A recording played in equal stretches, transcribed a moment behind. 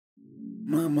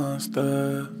I'm a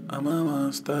monster, I'm a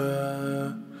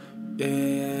monster.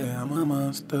 Yeah, I'm a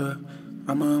monster,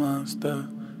 I'm a monster,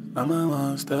 I'm a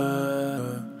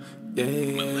monster. Yeah.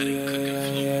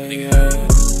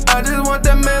 I just want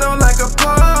that metal like a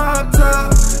pop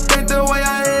top. Think the way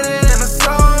I hit it in a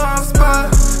soft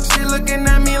spot. She looking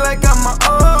at me like I'm an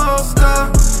all-star,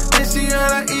 and she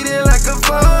gonna eat it like a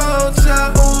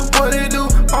vulture. Ooh, what it do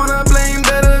on a plane,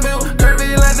 better view.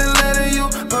 Curvy like the letter U,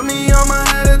 put me on my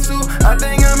attitude. I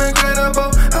think I'm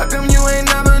incredible, how come you ain't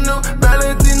never knew?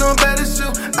 Valentino better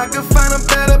shoe, I could find a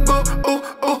better boo. Ooh,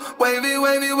 ooh, wavy,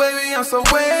 wavy, wavy, I'm so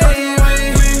wavy.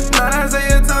 Not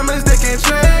Isaiah Thomas, they can't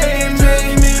trade me.